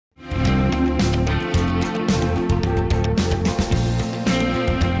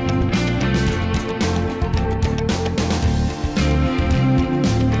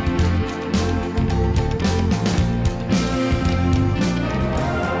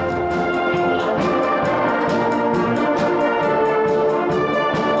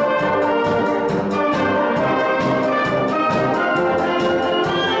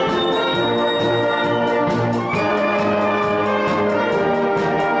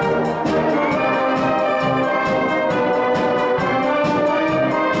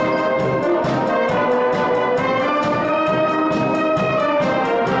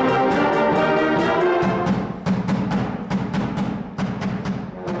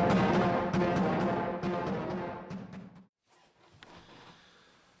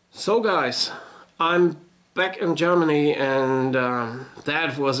So guys, I'm back in Germany, and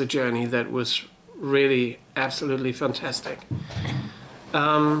that was a journey that was really absolutely fantastic.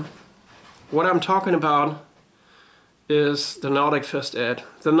 What I'm talking about is the Nordic First Aid.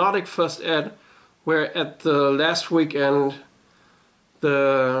 The Nordic First Aid were at the last weekend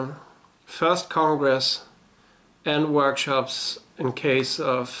the first Congress and workshops in case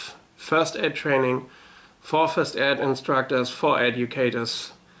of first aid training for first aid instructors, for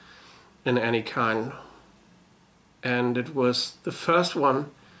educators in any kind. And it was the first one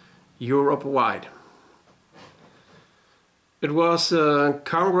Europe-wide. It was a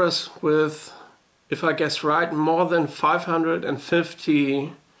Congress with, if I guess right, more than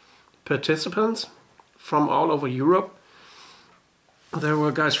 550 participants from all over Europe. There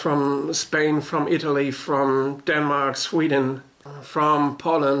were guys from Spain, from Italy, from Denmark, Sweden, from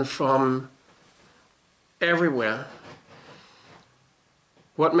Poland, from everywhere.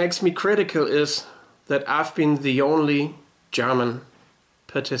 What makes me critical is that I've been the only German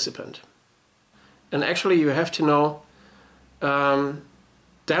participant. And actually you have to know,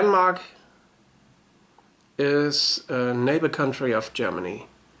 Denmark is a neighbor country of Germany.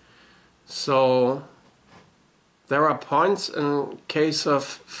 So there are points in case of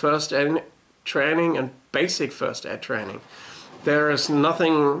first aid training and basic first aid training. There is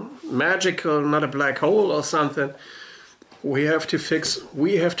nothing magical, not a black hole or something. We have to fix,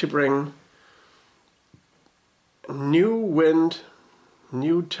 we have to bring new wind,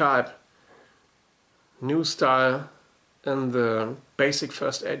 new type, new style in the basic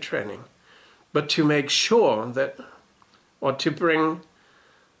first aid training. But to make sure that, or to bring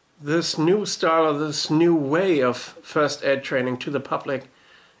this new style or this new way of first aid training to the public,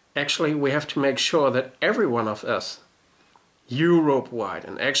 actually we have to make sure that every one of us, Europe-wide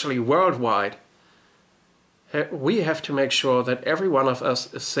and actually worldwide, we have to make sure that every one of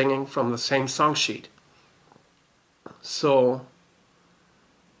us is singing from the same song sheet. So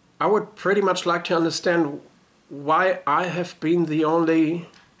I would pretty much like to understand why I have been the only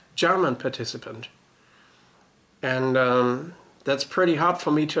German participant. And that's pretty hard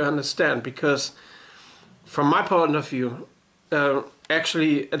for me to understand, because from my point of view,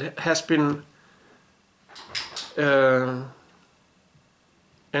 actually it has been an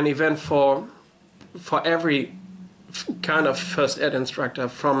event for every kind of first aid instructor,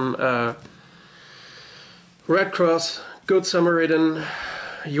 from Red Cross, Good Samaritan,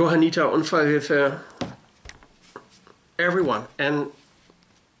 Johanniter Unfallhilfe, everyone. And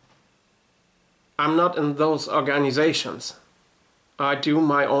I'm not in those organizations. I do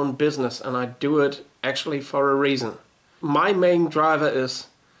my own business, and I do it actually for a reason. My main driver is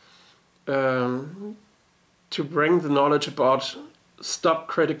to bring the knowledge about stop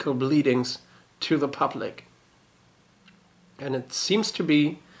critical bleedings to the public. And it seems to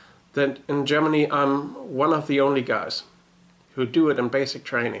be that in Germany I'm one of the only guys who do it in basic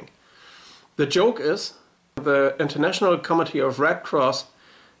training. The joke is the International Committee of Red Cross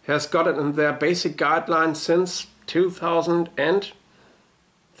has got it in their basic guidelines since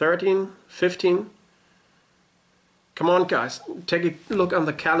 2013, 15. Come on guys, take a look on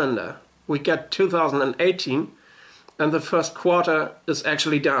the calendar. We get 2018 and the first quarter is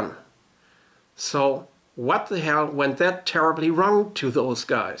actually done. So what the hell went that terribly wrong to those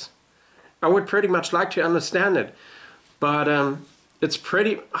guys? I would pretty much like to understand it, but it's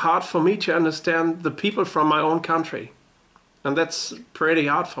pretty hard for me to understand the people from my own country, and that's pretty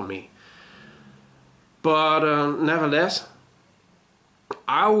hard for me. But nevertheless,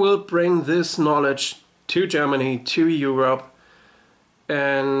 I will bring this knowledge to Germany, to Europe,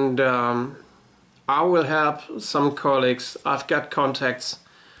 and I will help some colleagues. I've got contacts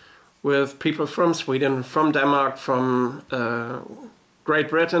with people from Sweden, from Denmark, from Great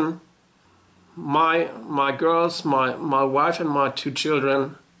Britain. My girls, my wife and my two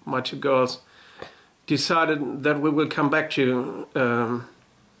children, my two girls, decided that we will come back to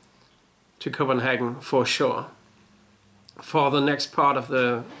Copenhagen for sure, for the next part of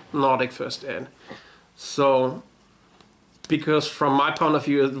the Nordic First Aid. So, because from my point of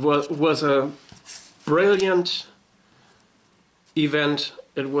view it was a brilliant event.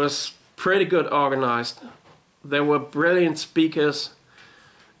 It was pretty good organized. There were brilliant speakers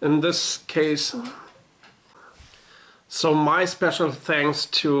in this case. So my special thanks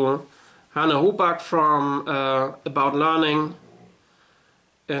to Hanne Hobach from About Learning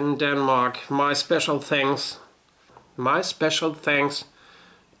in Denmark. My special thanks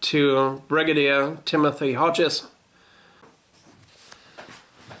to Brigadier Timothy Hodges.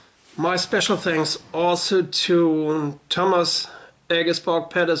 My special thanks also to Thomas Egesborg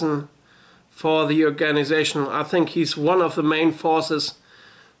Pedersen for the organization. I think he's one of the main forces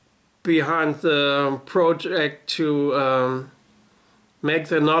behind the project to make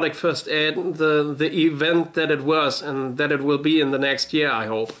the Nordic First Aid the event that it was and that it will be in the next year, I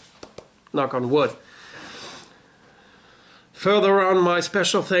hope. Knock on wood. Further on, my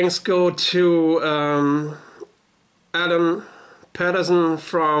special thanks go to Alan Patterson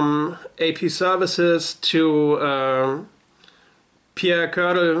from AP Services, to Pierre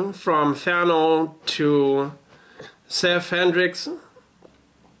Kördel from Ferno, to Seth Hendricks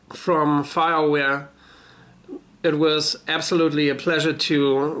from Fireware. It was absolutely a pleasure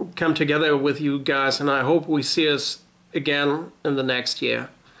to come together with you guys, and I hope we see us again in the next year.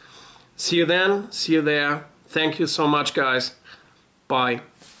 See you then, see you there. Thank you so much, guys. Bye.